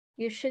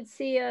You should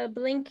see a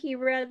blinky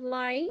red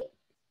light.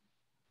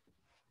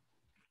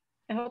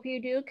 I hope you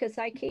do, because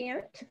I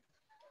can't.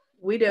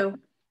 We do.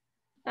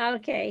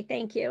 Okay,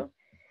 thank you.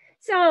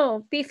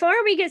 So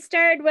before we get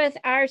started with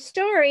our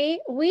story,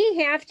 we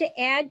have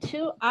to add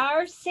to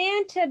our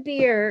Santa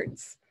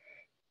beards.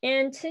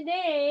 And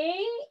today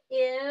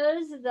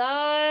is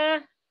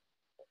the,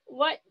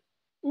 what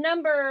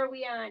number are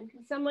we on?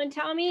 Can someone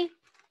tell me?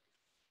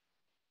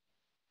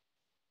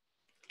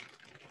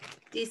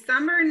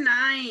 December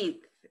 9th.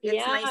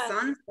 It's my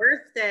son's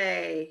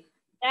birthday.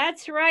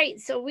 That's right.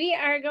 So we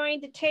are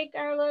going to take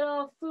our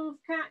little foof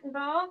cotton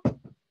ball.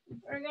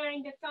 We're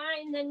going to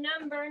find the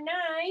number 9.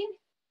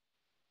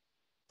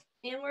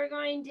 And we're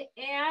going to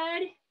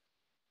add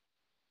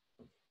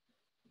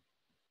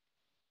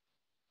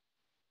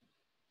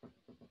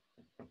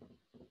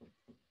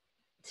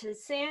to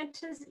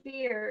Santa's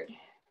beard.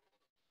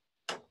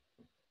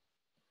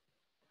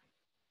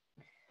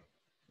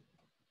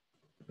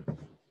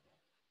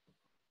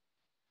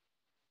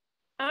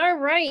 All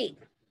right.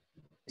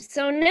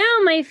 So now,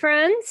 my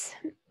friends,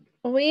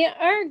 we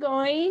are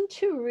going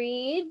to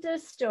read the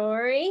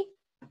story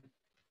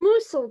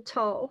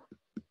Mooseltoe.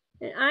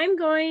 And I'm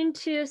going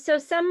to, so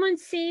someone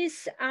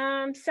sees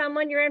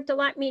someone, you're going to have to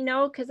let me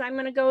know, because I'm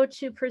going to go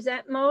to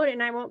present mode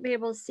and I won't be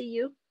able to see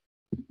you.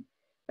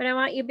 But I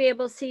want you to be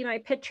able to see my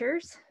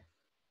pictures.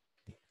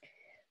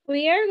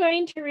 We are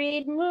going to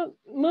read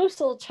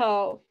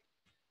Mooseltoe.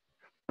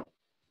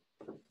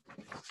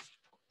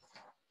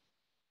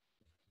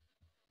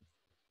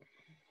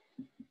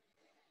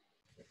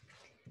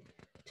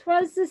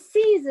 'Twas the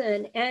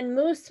season, and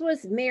Moose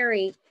was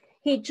merry.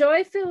 He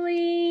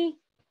joyfully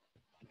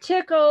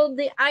tickled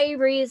the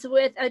ivories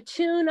with a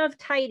tune of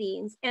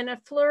tidings and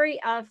a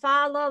flurry of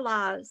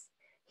fa-la-las.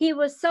 He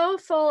was so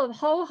full of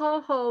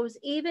ho-ho-hos,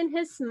 even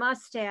his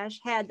mustache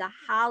had the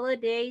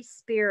holiday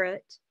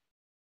spirit.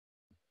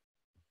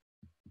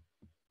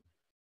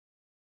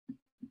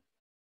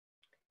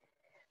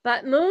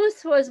 But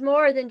Moose was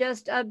more than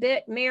just a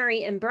bit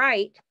merry and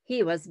bright.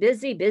 He was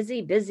busy,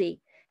 busy, busy.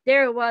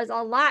 There was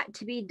a lot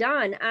to be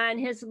done on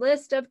his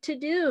list of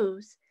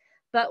to-dos,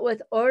 but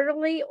with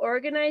orderly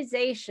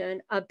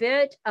organization, a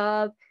bit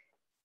of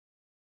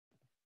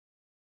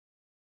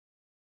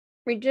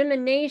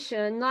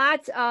rejuvenation,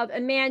 lots of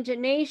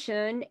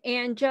imagination,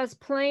 and just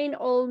plain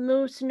old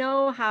Moose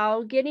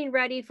know-how, getting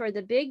ready for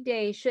the big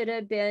day should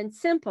have been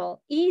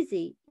simple,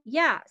 easy,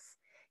 yes.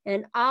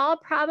 In all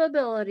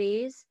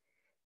probabilities,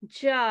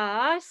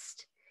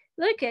 just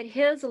look at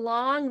his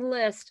long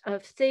list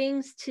of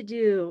things to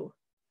do.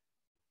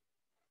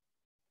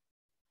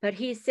 But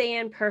he's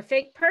saying,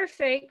 perfect,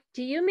 perfect.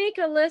 Do you make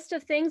a list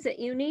of things that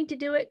you need to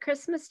do at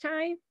Christmas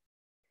time?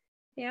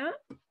 Yeah.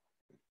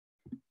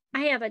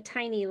 I have a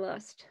tiny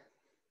list.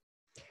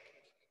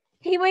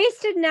 He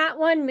wasted not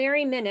one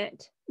merry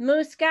minute.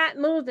 Moose got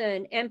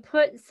moving and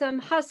put some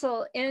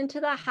hustle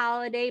into the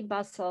holiday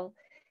bustle.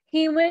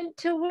 He went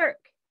to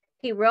work.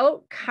 He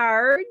wrote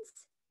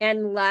cards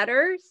and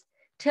letters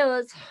till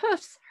his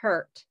hoofs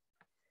hurt.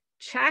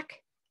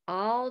 Check,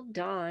 all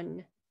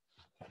done.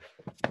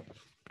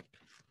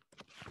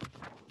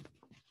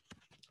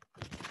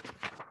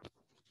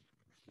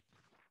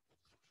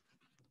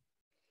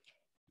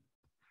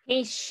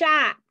 He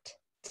shopped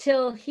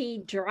till he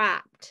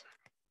dropped.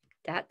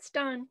 That's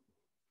done.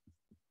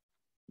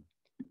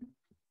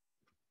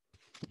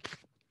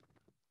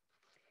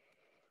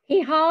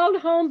 He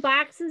hauled home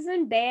boxes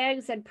and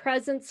bags and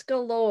presents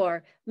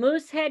galore.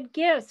 Moose had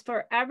gifts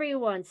for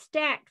everyone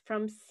stacked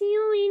from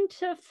ceiling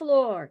to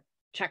floor.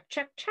 Check,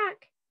 check,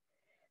 check.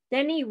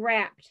 Then he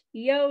wrapped,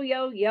 yo,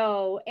 yo,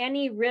 yo, and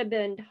he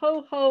ribboned,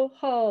 ho, ho,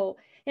 ho.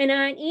 And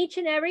on each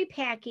and every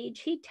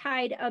package, he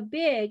tied a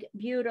big,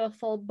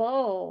 beautiful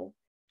bow.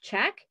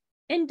 Check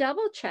and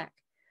double check.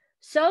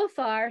 So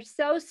far,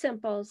 so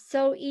simple,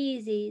 so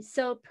easy,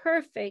 so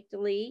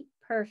perfectly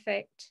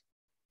perfect.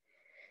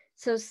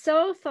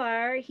 So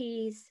far,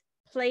 he's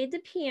played the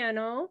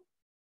piano,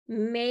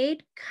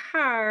 made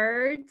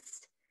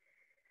cards,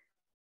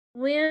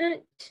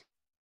 went,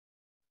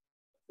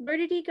 where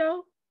did he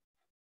go?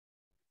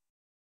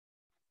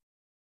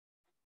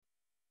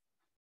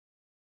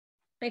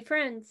 My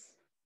friends,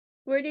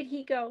 where did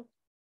he go?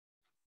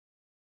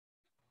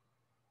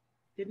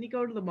 Didn't he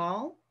go to the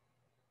mall?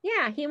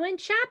 Yeah, he went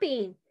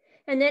shopping.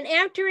 And then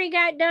after he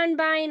got done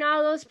buying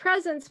all those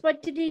presents,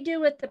 what did he do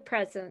with the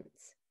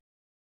presents?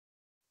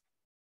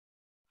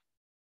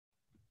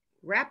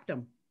 Wrapped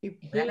them. He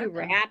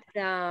wrapped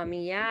them,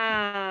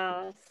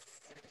 yes.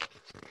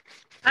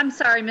 I'm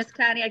sorry, Miss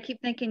Connie. I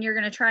keep thinking you're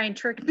going to try and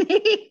trick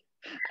me.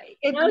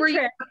 No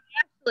trick.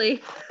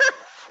 Actually.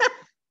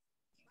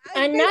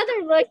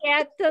 Another look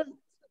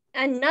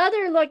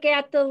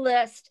at the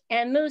list,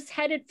 and Moose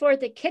headed for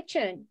the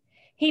kitchen.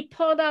 He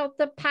pulled out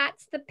the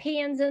pots, the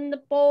pans, and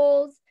the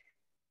bowls,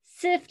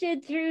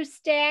 sifted through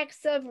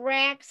stacks of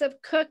racks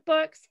of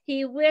cookbooks.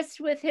 He whisked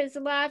with his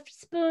left,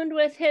 spooned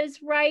with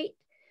his right.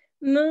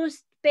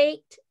 Moose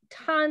baked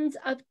tons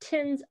of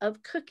tins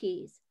of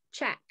cookies.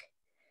 Check.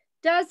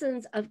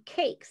 Dozens of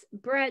cakes,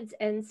 breads,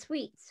 and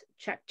sweets.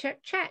 Check,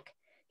 check, check.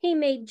 He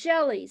made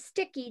jellies,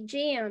 sticky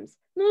jams.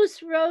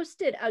 Moose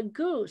roasted a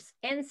goose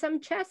and some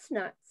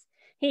chestnuts.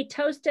 He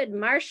toasted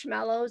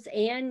marshmallows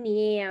and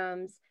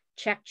yams.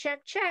 Check,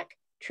 check, check.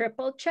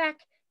 Triple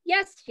check.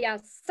 Yes,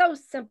 yes, so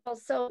simple,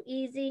 so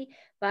easy,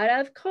 but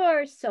of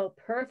course, so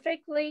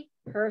perfectly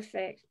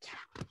perfect.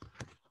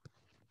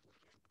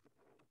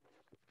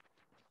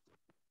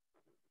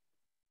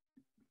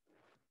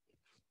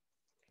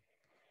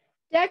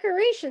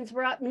 Decorations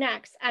were up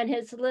next on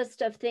his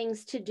list of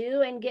things to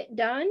do and get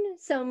done,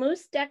 so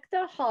Moose decked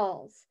the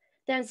halls,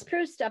 then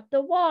spruced up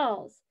the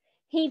walls.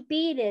 He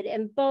beaded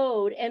and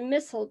bowed and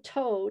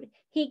mistletoed.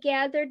 He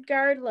gathered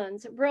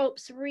garlands,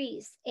 ropes,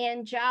 wreaths,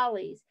 and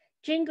jollies.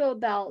 Jingle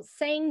bells,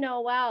 sang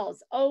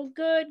Noels. Oh,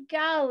 good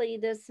golly,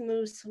 this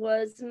Moose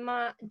was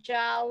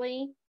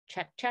jolly.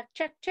 Check, check,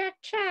 check, check,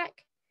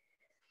 check.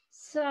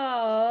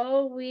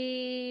 So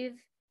we've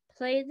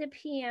played the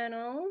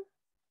piano,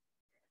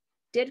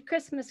 did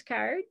Christmas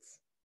cards,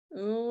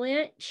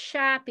 went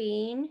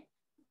shopping.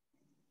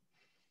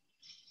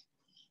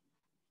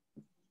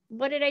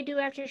 What did I do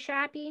after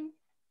shopping?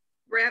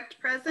 Wrapped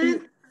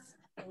presents.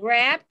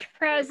 Wrapped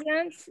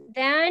presents,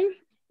 then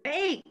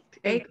baked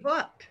and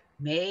cooked.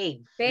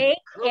 Baked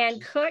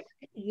and cooked,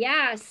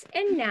 yes.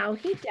 And now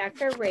he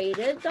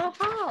decorated the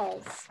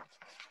halls.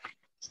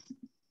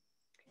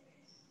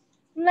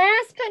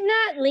 Last but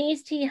not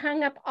least, he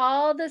hung up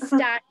all the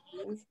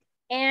stockings,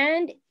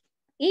 and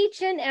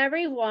each and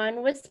every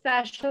one with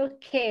special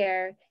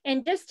care,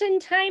 and just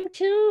in time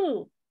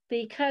too,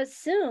 because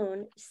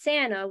soon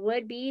Santa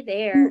would be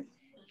there.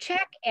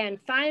 Check and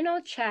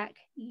final check.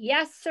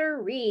 Yes,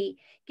 sirree.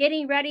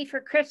 Getting ready for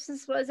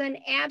Christmas was an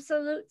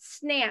absolute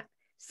snap.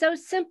 So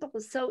simple,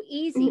 so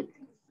easy.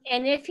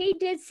 And if he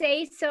did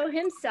say so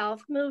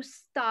himself,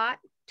 Moose thought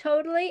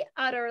totally,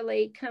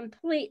 utterly,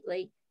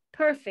 completely,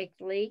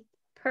 perfectly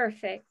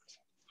perfect.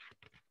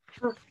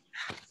 On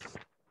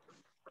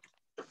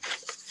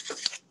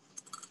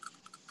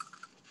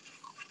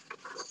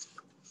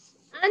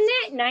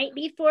that night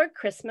before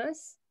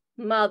Christmas,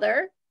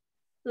 Mother,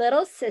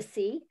 little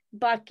Sissy,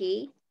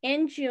 Bucky,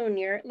 and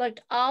Junior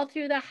looked all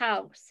through the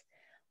house.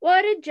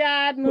 What a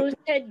job Moose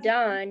had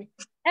done.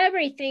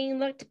 Everything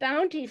looked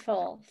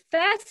bountiful,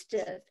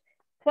 festive,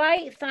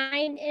 quite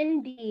fine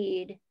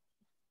indeed.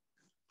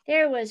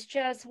 There was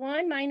just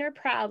one minor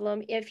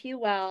problem, if you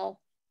will.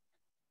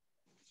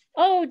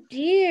 Oh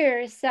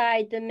dear,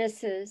 sighed the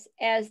missus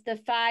as the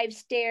five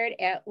stared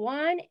at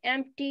one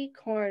empty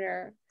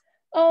corner.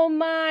 Oh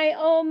my,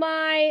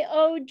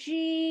 oh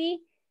gee.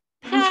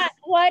 Pat,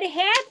 what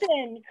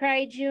happened?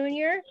 Cried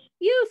Junior.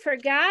 You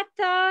forgot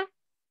the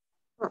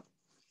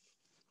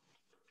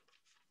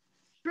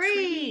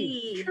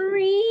tree.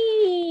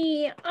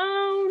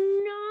 Oh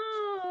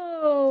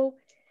no.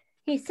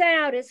 He sent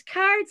out his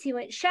cards, he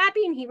went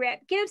shopping, he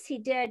wrapped gifts, he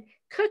did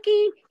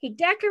cooking, he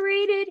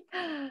decorated.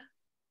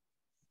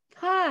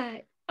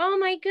 Pot, oh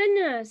my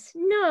goodness,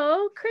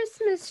 no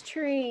Christmas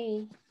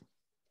tree.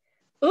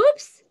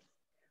 Oops.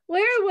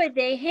 Where would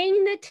they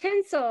hang the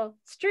tinsel,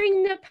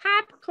 string the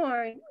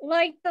popcorn,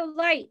 light the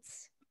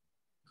lights?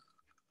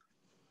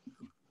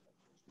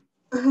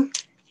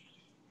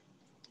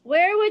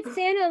 Where would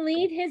Santa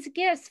leave his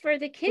gifts for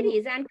the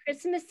kiddies on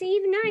Christmas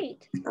Eve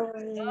night?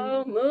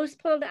 Oh, Moose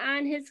pulled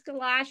on his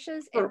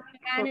galoshes and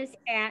put on his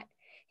hat.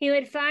 He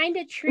would find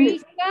a tree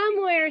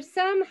somewhere,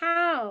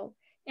 somehow.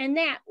 And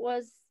that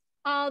was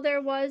all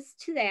there was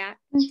to that.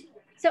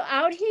 So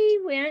out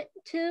went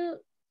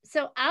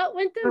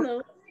the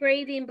Moose,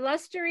 braving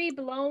blustery,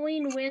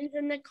 blowing winds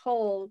in the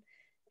cold,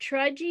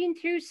 trudging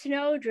through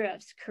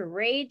snowdrifts,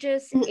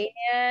 courageous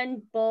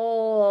and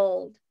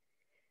bold.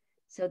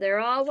 So they're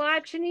all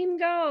watching him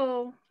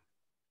go.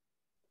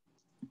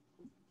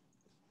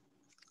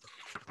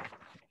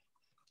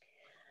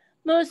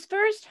 Moose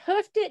first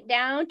hoofed it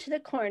down to the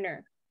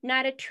corner.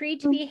 Not a tree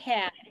to be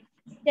had.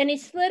 Then he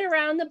slid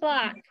around the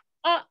block.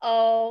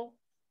 Uh-oh.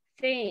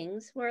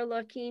 Things were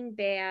looking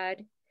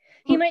bad.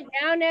 He went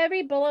down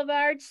every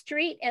boulevard,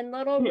 street, and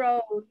little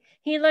road.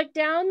 He looked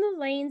down the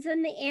lanes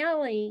and the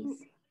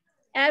alleys.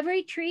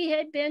 Every tree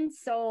had been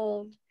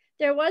sold.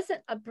 There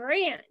wasn't a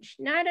branch,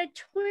 not a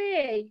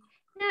twig,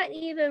 not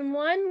even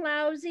one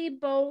lousy,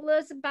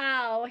 boleless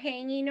bough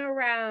hanging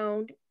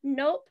around.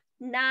 Nope,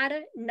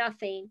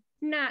 nothing,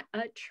 not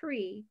a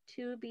tree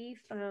to be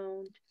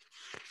found.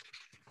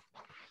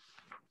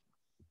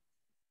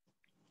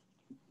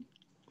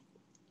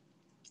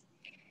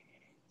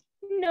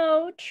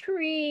 No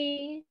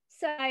tree,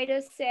 sighed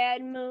a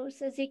sad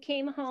Moose as he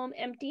came home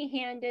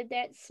empty-handed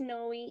that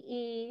snowy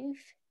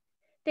eve.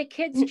 The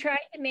kids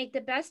tried to make the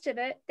best of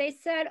it. They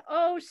said,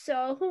 oh,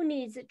 so who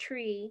needs a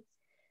tree?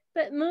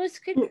 But Moose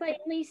could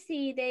plainly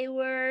see they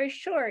were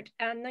short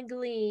on the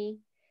glee.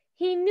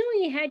 He knew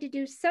he had to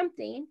do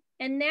something,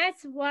 and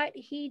that's what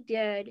he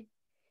did.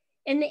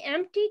 In the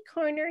empty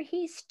corner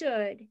he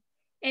stood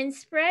and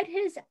spread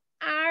his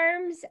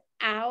arms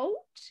out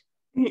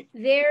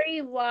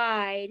very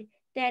wide.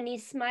 Then he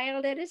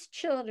smiled at his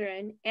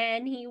children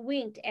and he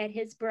winked at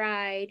his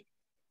bride.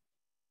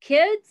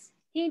 Kids,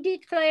 he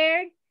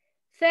declared,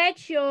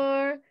 fetch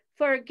your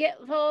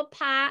forgetful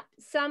pop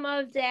some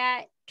of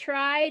that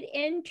tried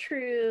and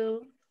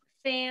true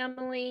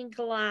family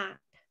glop.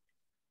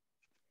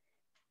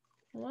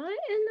 What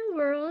in the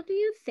world do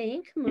you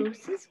think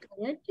Moose is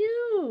gonna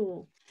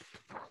do?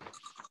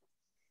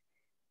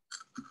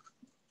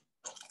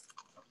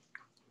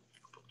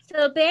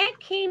 So back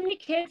came the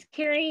kids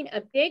carrying a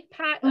big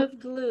pot of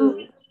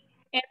glue,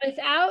 and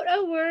without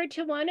a word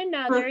to one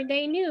another,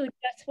 they knew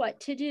just what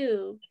to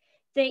do.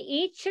 They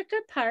each took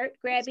a part,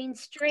 grabbing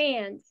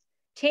strands,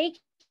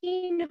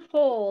 taking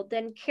hold,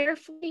 then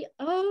carefully,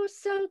 oh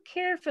so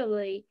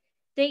carefully,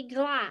 they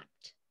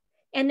glopped,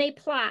 and they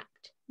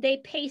plopped, they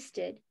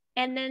pasted,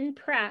 and then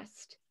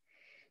pressed,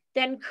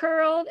 then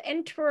curled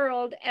and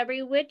twirled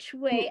every which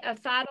way a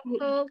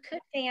thoughtful could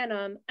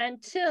fathom,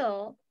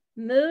 until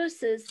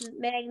Moose's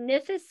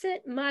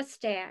magnificent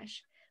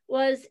mustache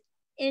was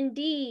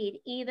indeed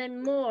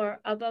even more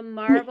of a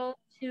marvel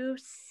to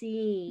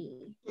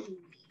see.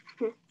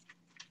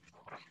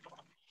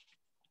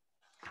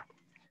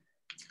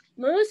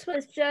 Moose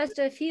was just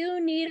a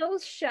few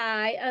needles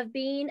shy of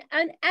being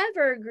an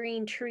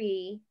evergreen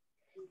tree.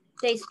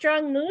 They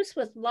strung Moose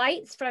with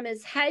lights from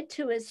his head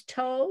to his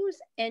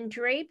toes and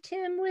draped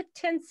him with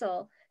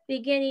tinsel,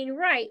 beginning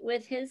right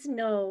with his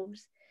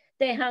nose.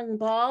 They hung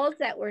balls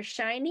that were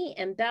shiny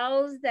and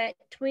bells that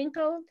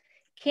twinkled,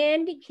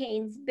 candy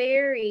canes,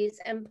 berries,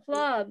 and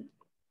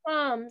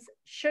plums,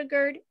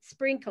 sugared,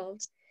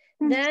 sprinkled.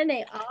 Then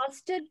they all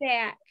stood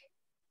back.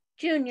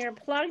 Junior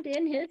plugged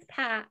in his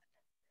pop.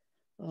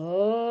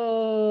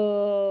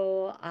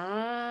 Oh,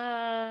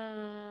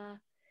 ah.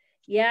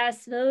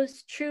 Yes,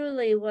 Moose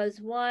truly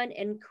was one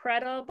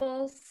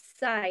incredible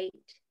sight.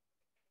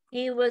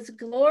 He was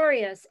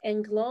glorious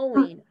and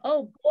glowing.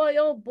 Oh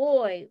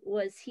boy,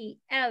 was he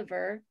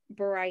ever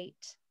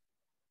bright.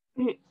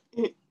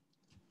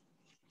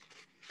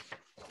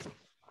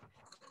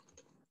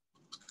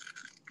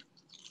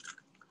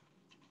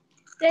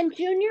 Then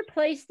Junior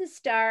placed the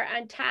star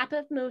on top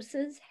of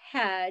Moose's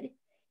head.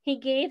 He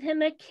gave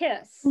him a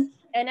kiss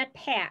and a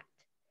pat,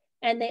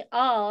 and they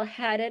all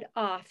headed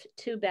off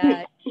to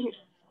bed,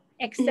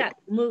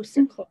 except Moose,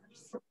 of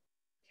course.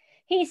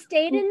 He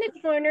stayed in the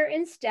corner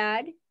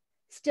instead,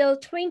 still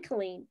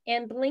twinkling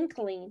and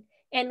blinking,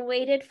 and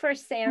waited for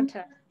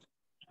Santa.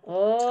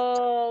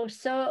 Oh,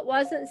 so it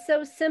wasn't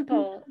so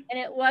simple, and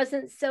it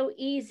wasn't so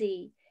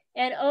easy,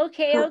 and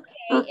okay,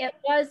 it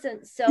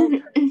wasn't so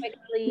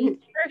perfectly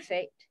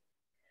perfect.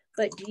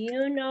 But do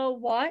you know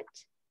what?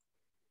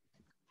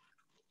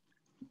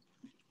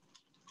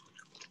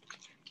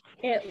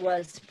 It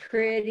was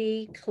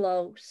pretty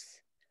close.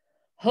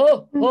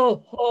 Ho,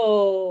 ho,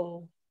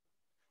 ho.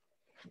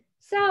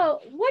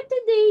 So what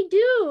did they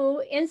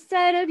do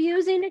instead of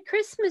using a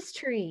Christmas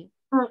tree?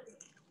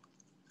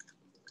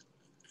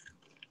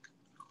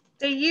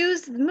 They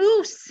used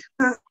moose.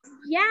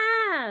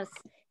 Yes.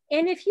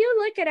 And if you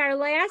look at our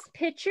last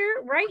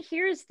picture, right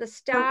here is the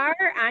star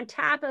on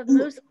top of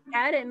Moose's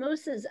head and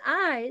Moose's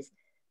eyes.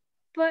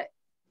 But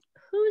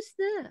who's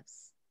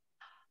this?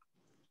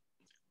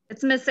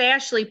 It's Miss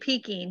Ashley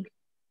peeking.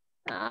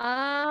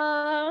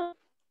 Oh,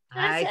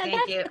 I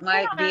think it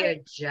might be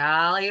a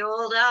jolly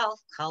old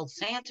elf called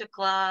Santa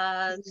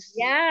Claus.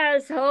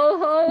 Yes, ho,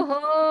 ho, ho.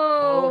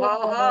 Ho,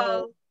 ho,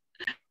 ho.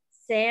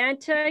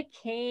 Santa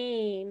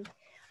came.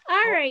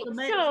 All right,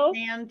 so.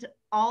 And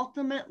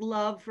ultimate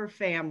love for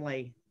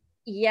family.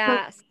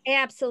 Yes,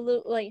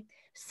 absolutely.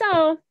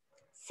 So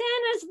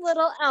Santa's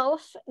little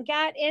elf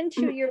got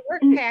into your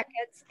work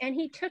packets and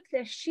he took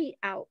this sheet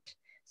out.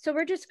 So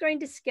we're just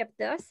going to skip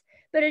this.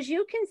 But as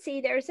you can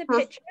see, there's a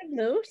picture of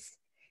Moose.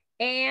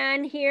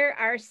 And here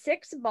are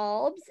 6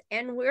 bulbs.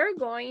 And we're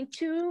going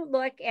to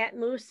look at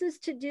Moose's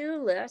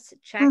to-do list.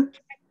 Check,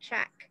 check,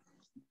 check.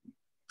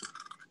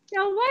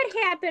 Now, what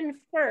happened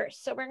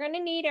first? So we're going to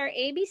need our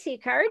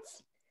ABC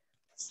cards.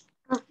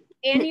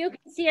 And you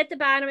can see at the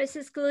bottom, it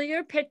says glue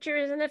your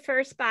pictures in the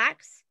first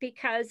box,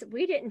 because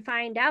we didn't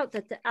find out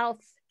that the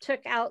elf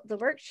took out the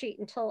worksheet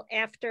until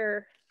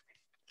after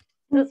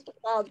this was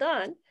all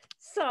done.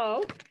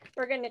 So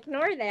we're going to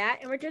ignore that,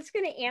 and we're just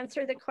going to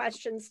answer the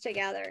questions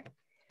together.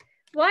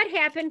 What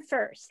happened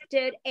first?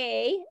 Did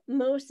A,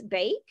 Moose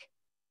bake?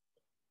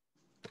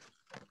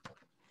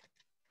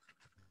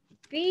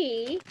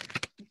 B,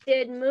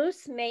 did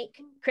Moose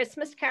make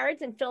Christmas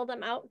cards and fill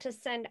them out to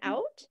send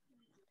out?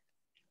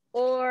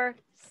 Or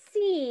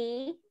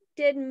C,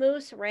 did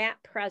Moose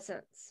wrap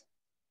presents?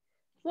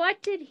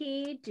 What did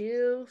he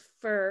do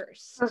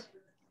first?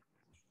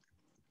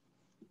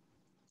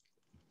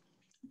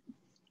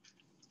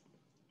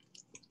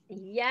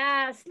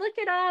 Yes, look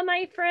at all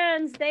my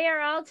friends. They are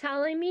all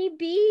telling me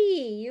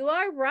B. You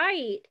are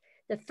right.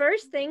 The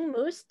first thing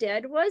Moose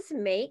did was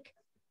make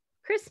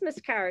Christmas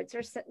cards,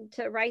 or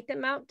to write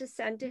them out to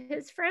send to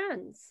his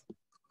friends.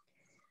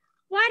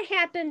 What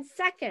happened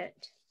second?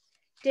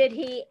 Did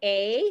he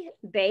A,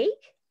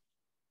 bake,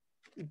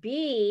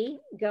 B,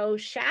 go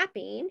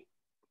shopping,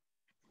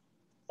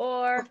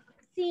 or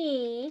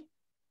C,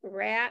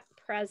 wrap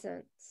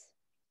presents?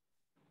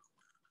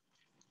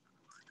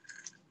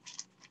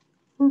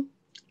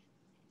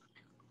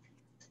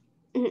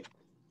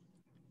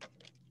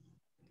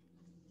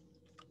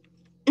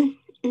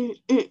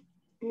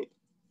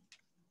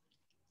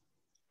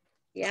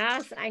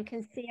 Yes, I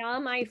can see all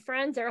my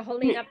friends are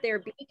holding up their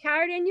B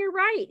card, and you're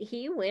right.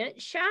 He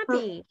went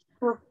shopping.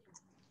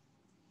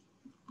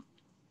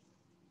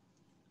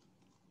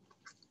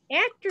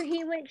 After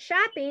he went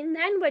shopping,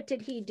 then what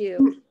did he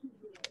do?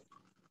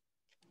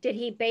 Did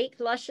he bake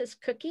luscious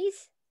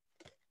cookies?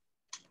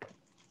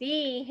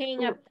 B,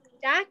 hang up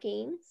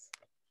stockings?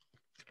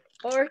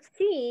 Or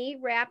C,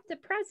 wrap the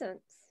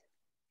presents?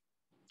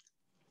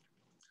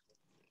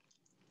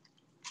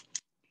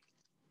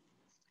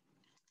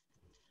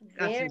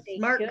 Got some Very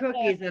smart good.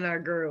 cookies in our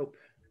group.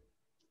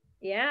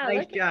 Yeah, Nice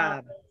look job. at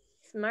all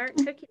the smart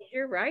cookies.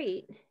 You're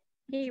right.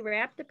 He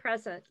wrapped the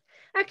present.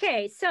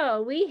 Okay,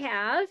 so we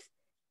have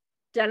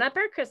done up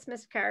our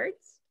Christmas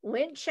cards,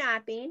 went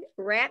shopping,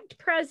 wrapped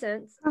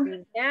presents.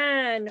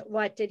 Then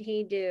what did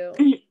he do?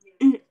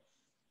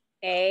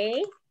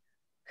 A,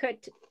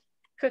 cooked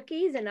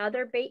cookies and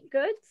other baked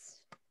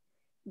goods.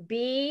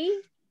 B,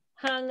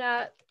 hung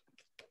up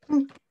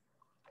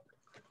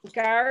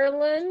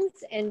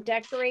garlands and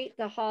decorate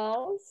the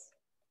halls.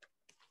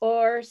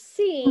 Or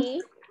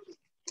C,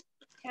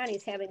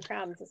 Connie's having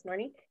problems this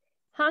morning,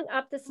 hung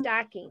up the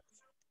stockings.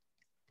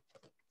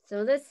 So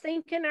let's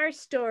think in our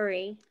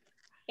story.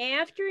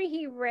 After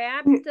he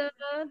wrapped the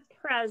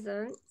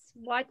presents,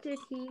 what did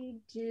he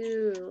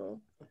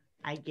do?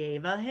 I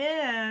gave a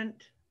hint.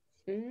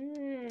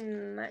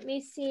 Let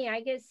me see.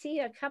 I can see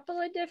a couple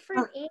of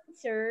different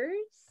answers.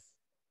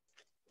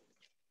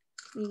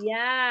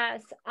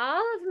 Yes,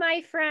 all of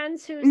my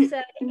friends who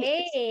said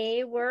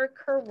A were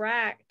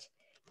correct.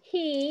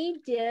 He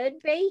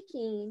did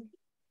baking.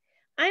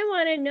 I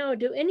want to know,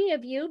 do any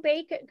of you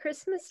bake at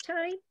Christmas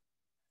time?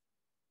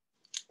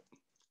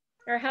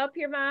 Or help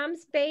your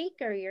moms bake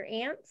or your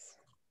aunts?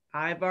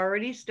 I've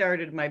already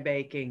started my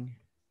baking.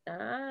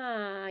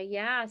 Ah,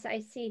 yes, I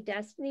see.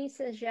 Destiny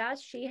says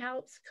yes, she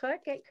helps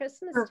cook at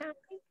Christmas time.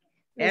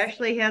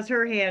 Ashley has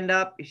her hand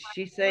up.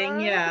 She's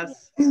saying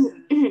yes.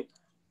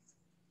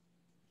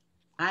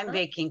 I'm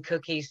baking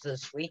cookies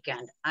this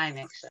weekend. I'm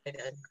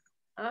excited.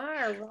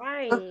 All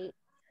right.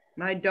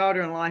 My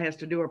daughter-in-law has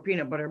to do her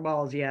peanut butter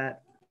balls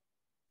yet.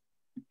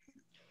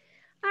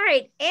 All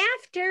right,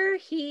 after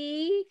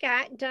he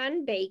got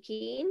done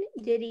baking,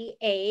 did he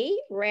A,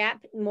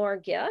 wrap more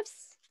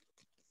gifts?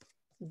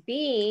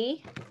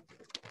 B,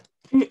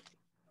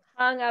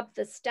 hung up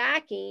the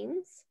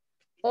stockings?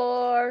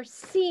 Or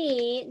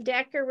C,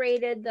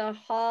 decorated the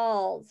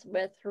halls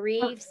with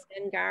wreaths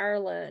and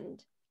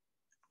garland?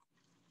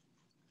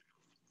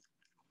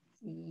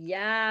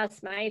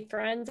 Yes, my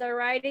friends are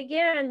right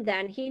again.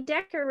 Then he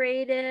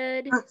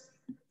decorated.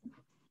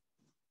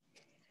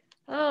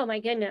 Oh my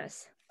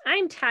goodness.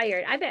 I'm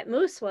tired. I bet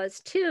Moose was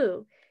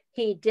too.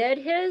 He did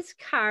his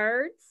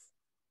cards,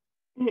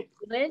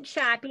 went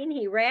shopping,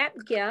 he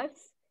wrapped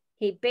gifts,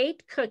 he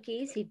baked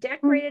cookies, he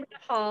decorated the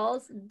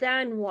halls.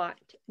 Then what?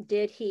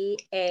 Did he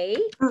A,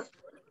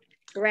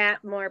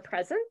 wrap more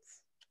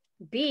presents?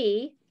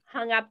 B,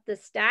 hung up the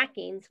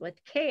stockings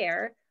with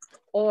care?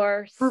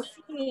 Or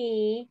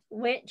C,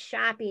 went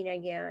shopping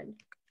again?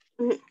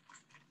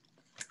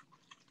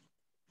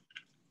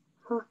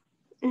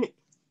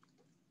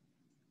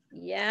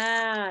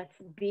 Yes,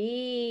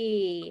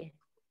 B.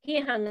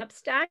 He hung up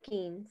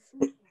stockings.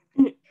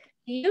 Do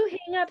you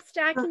hang up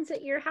stockings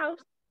at your house?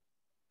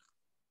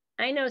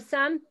 I know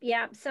some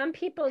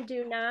people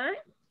do not.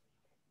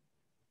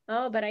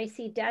 Oh, but I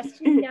see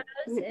Destiny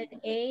does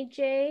and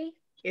AJ.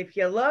 If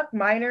you look,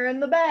 mine are in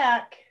the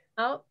back.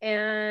 Oh,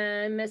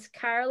 and Miss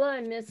Carla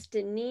and Miss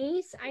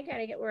Denise. I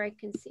gotta get where I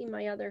can see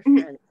my other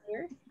friends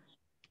here.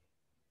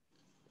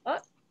 Oh,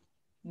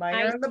 mine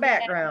are in the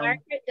background.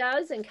 Margaret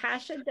does, and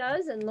Kasha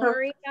does, and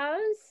Lori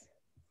does.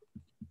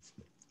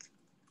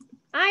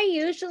 I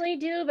usually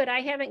do, but I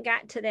haven't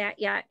got to that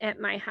yet at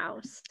my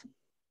house.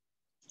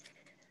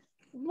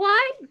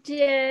 What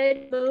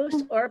did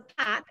Moose, or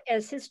Pop,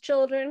 as his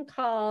children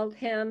called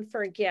him,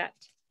 forget?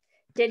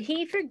 Did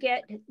he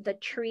forget the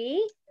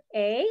tree?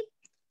 A.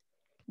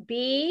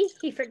 B,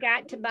 he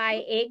forgot to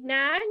buy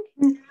eggnog?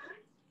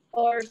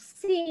 Or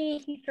C,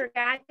 he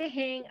forgot to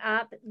hang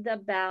up the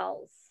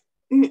bells?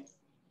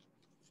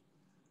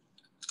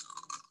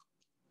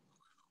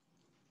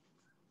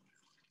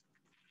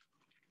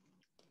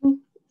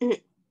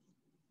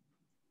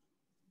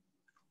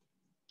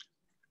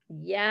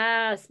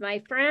 Yes, my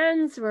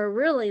friends were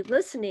really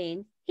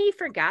listening. He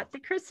forgot the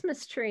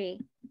Christmas tree.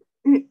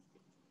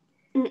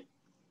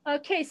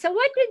 Okay, so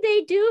what did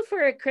they do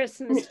for a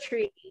Christmas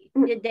tree?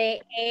 Did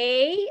they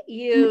A,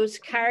 use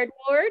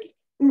cardboard?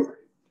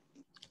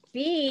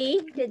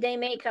 B, did they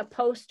make a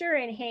poster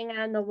and hang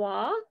on the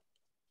wall?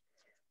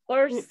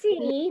 Or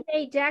C,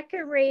 they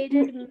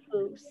decorated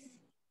Moose?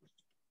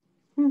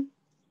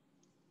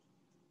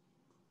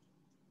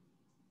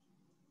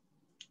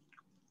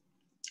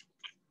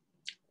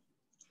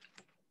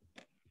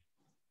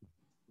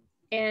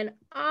 And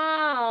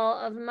all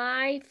of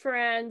my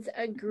friends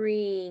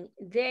agreeing,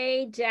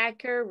 they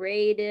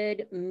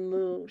decorated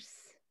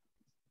Moose.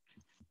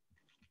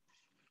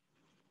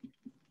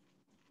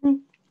 All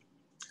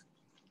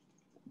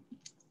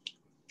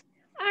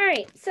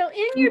right, so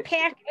in your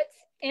packets,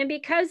 And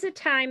because of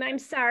time, I'm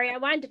sorry, I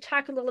wanted to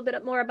talk a little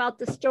bit more about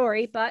the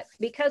story, but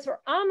because we're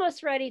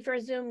almost ready for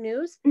Zoom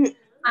News,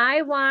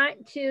 I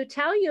want to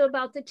tell you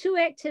about the 2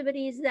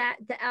 activities that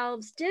the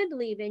elves did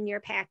leave in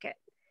your packet.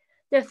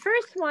 The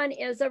first one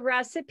is a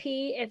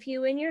recipe if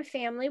you and your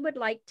family would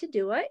like to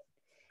do it.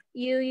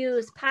 You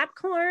use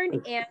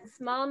popcorn and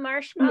small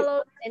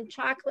marshmallows and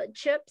chocolate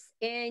chips,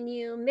 and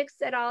you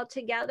mix it all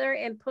together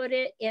and put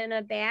it in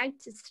a bag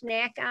to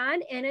snack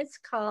on, and it's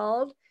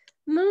called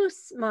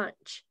Moose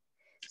Munch.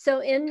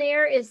 So in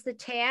there is the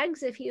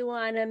tags if you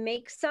want to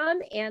make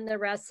some and the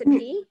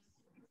recipe.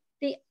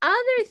 The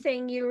other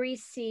thing you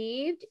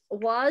received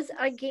was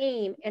a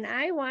game, and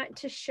I want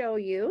to show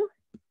you.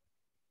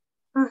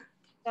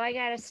 So I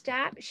got to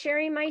stop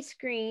sharing my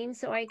screen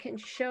so I can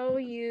show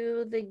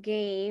you the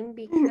game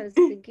because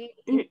the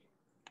game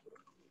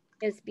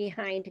is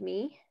behind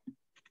me.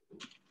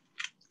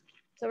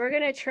 So we're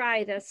going to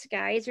try this,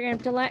 guys. You're going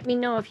to have to let me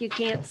know if you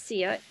can't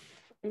see it.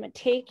 I'm going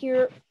to take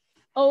you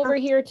over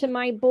here to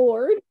my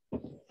board.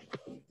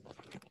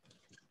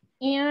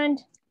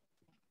 And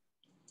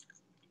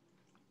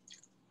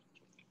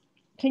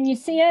can you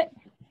see it?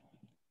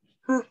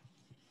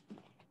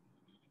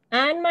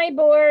 On my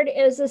board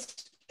is a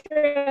strip,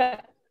 and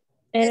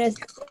it's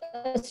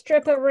a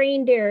strip of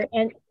reindeer.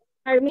 And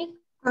pardon me?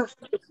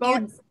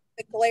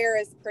 The glare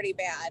is pretty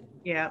bad.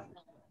 Yeah.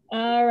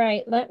 All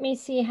right, let me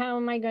see. How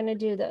am I going to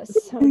do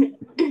this?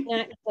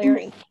 Not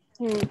glaring.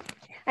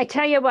 I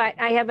tell you what,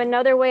 I have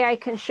another way I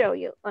can show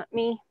you. Let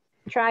me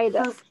try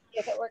this, see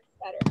if it works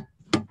better.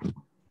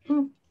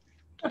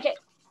 Okay,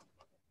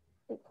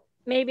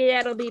 maybe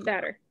that'll be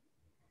better.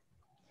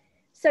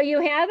 So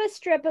you have a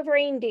strip of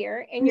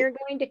reindeer and you're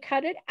going to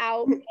cut it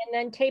out and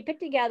then tape it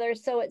together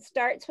so it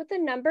starts with the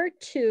number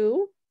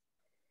 2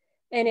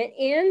 and it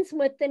ends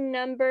with the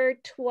number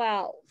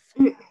 12.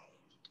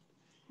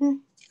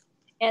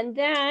 And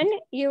then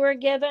you were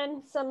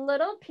given some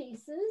little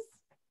pieces.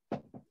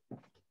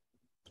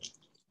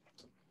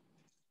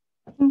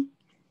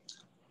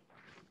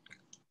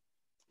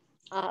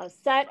 A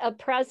set of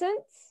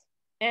presents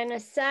and a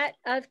set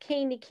of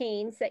candy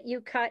canes that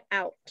you cut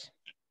out.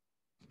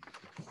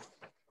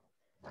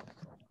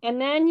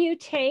 And then you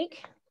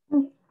take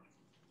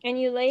and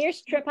you lay your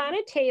strip on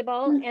a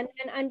table, and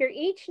then under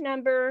each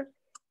number,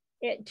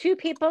 2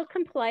 people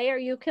can play, or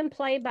you can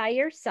play by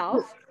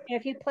yourself.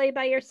 If you play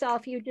by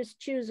yourself, you just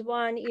choose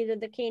one, either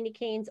the candy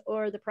canes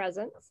or the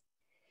presents,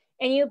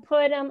 and you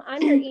put them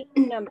under each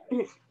number.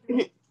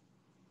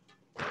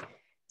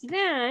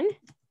 Then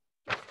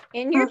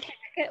in your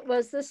packet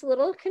was this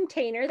little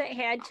container that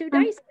had 2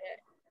 dice in it.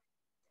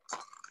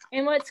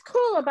 And what's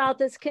cool about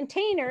this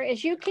container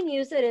is you can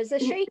use it as a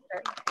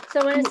shaker.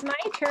 So when it's my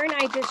turn,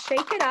 I just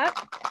shake it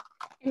up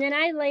and then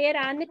I lay it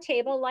on the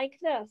table like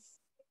this.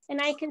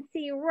 And I can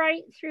see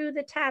right through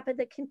the top of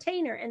the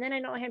container, and then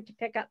I don't have to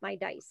pick up my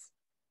dice.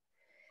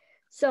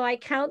 So I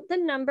count the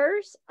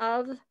numbers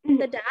of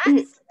the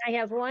dots. I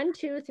have 1,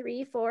 2,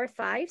 3, 4,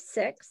 5,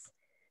 6.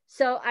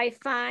 So I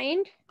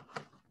find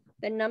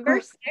the number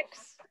 6.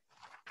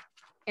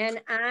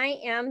 And I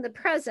am the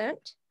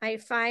present. I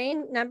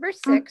find number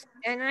 6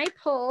 and I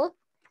pull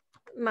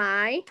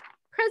my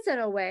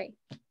present away.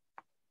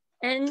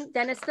 And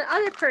then it's the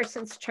other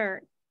person's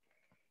turn.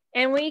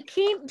 And we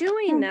keep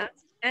doing this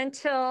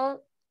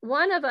until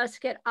one of us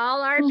get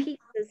all our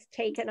pieces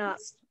taken up.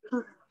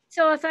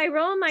 So if I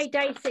roll my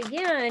dice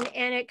again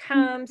and it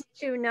comes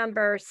to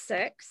number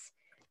 6,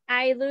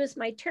 I lose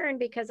my turn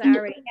because I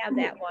already have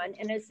that one,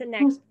 and it's the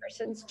next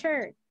person's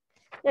turn.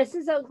 This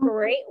is a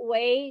great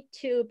way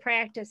to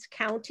practice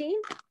counting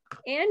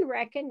and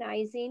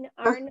recognizing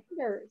our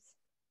numbers.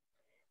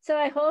 So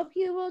I hope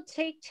you will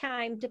take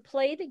time to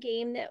play the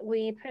game that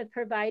we have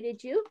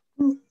provided you.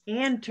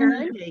 And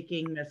turn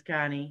taking, Miss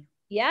Connie.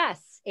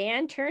 Yes,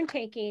 and turn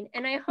taking.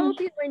 And I hope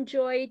you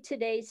enjoyed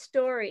today's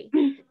story.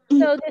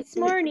 So this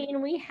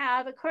morning we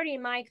have, according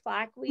to my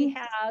clock, we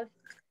have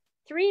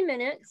 3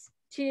 minutes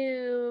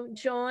to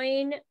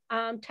join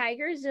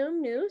Tiger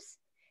Zoom News.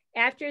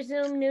 After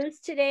Zoom News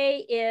today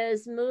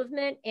is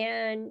movement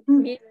and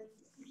music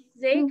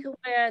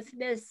with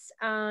Miss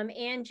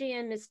Angie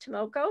and Miss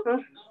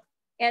Tomoko.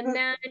 And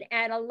then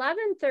at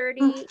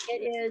 11:30,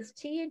 it is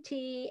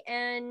T&T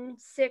and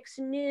 6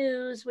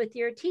 News with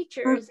your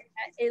teachers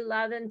at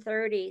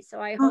 11:30.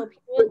 So I hope you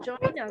will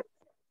join us.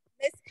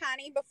 Miss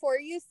Connie, before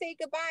you say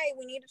goodbye,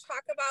 we need to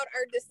talk about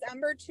our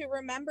December to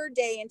Remember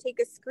Day and take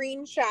a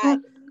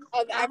screenshot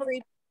of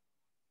every.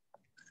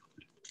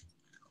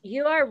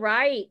 You are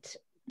right.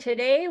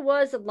 Today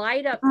was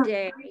Light Up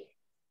Day.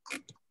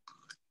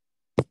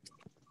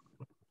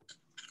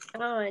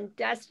 Oh, and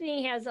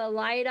Destiny has a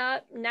light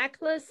up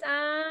necklace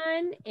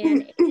on,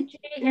 and AJ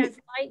has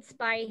lights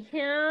by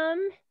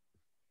him.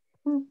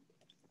 Connie,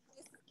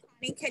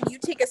 can you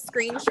take a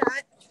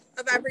screenshot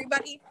of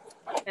everybody?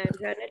 I'm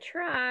gonna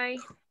try.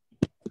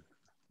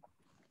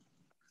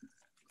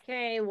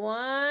 Okay,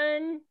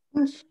 1,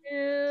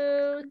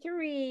 2,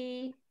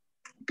 3.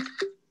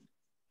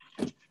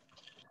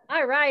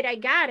 All right, I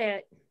got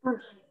it.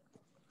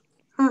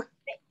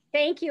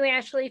 Thank you,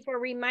 Ashley, for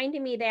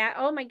reminding me that.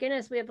 Oh my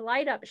goodness, we have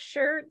light up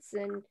shirts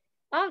and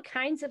all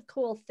kinds of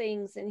cool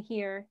things in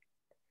here.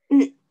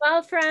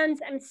 Well,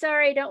 friends, I'm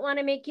sorry, I don't want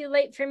to make you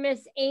late for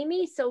Miss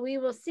Amy, so we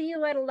will see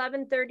you at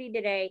 11:30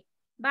 today.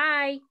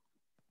 Bye.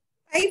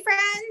 Bye,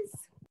 friends.